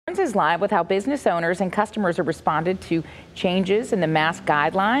is live with how business owners and customers have responded to changes in the mask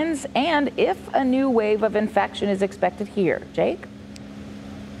guidelines and if a new wave of infection is expected here. Jake?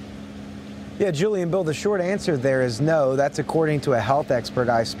 Yeah, Julie and Bill, the short answer there is no. That's according to a health expert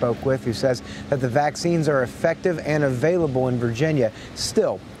I spoke with who says that the vaccines are effective and available in Virginia.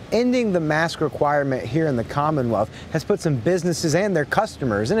 Still, ending the mask requirement here in the Commonwealth has put some businesses and their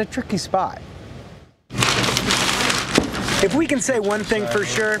customers in a tricky spot. If we can say one thing for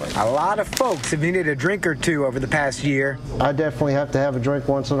sure, a lot of folks have needed a drink or two over the past year. I definitely have to have a drink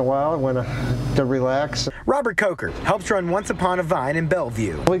once in a while to relax. Robert Coker helps run Once Upon a Vine in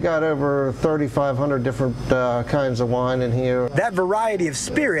Bellevue. We got over 3,500 different kinds of wine in here. That variety of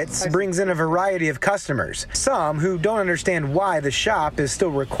spirits brings in a variety of customers. Some who don't understand why the shop is still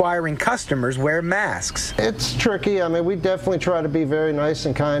requiring customers wear masks. It's tricky. I mean, we definitely try to be very nice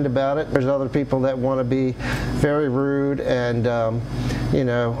and kind about it. There's other people that want to be very rude and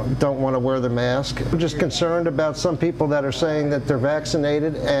don't want to wear the mask. We're just concerned about some people that are saying that they're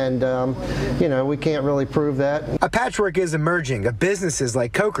vaccinated, and we can't really prove that. A patchwork is emerging of businesses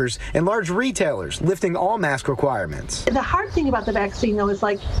like Coker's and large retailers lifting all mask requirements. The hard thing about the vaccine, though, is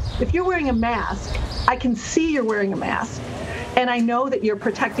like if you're wearing a mask, I can see you're wearing a mask, and I know that you're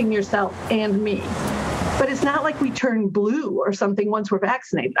protecting yourself and me. But it's not like we turn blue or something once we're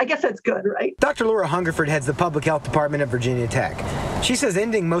vaccinated. I guess that's good, right? Dr. Laura Hungerford heads the Public Health Department at Virginia Tech. She says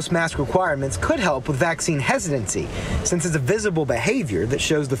ending most mask requirements could help with vaccine hesitancy, since it's a visible behavior that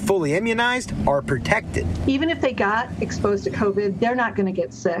shows the fully immunized are protected. Even if they got exposed to COVID, they're not going to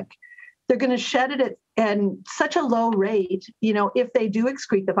get sick. They're going to shed it at such a low rate, if they do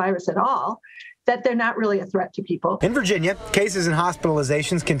excrete the virus at all, that they're not really a threat to people. In Virginia, cases and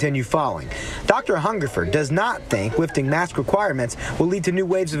hospitalizations continue falling. Dr. Hungerford does not think lifting mask requirements will lead to new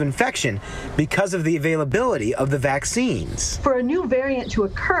waves of infection because of the availability of the vaccines. For a new variant to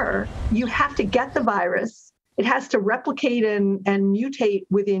occur, you have to get the virus, it has to replicate and mutate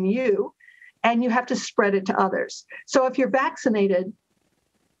within you, and you have to spread it to others. So if you're vaccinated,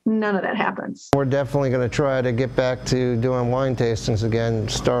 none of that happens. We're definitely going to try to get back to doing wine tastings again,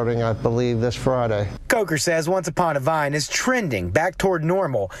 starting, I believe, this Friday. Coker says Once Upon a Vine is trending back toward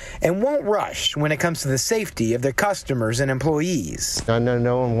normal and won't rush when it comes to the safety of their customers and employees. I know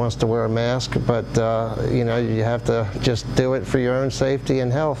no one wants to wear a mask, but, you have to just do it for your own safety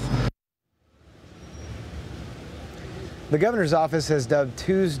and health. The governor's office has dubbed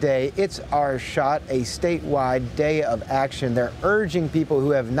Tuesday, It's Our Shot, a statewide day of action. They're urging people who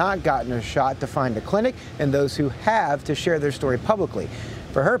have not gotten a shot to find a clinic and those who have to share their story publicly.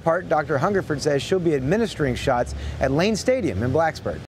 For her part, Dr. Hungerford says she'll be administering shots at Lane Stadium in Blacksburg.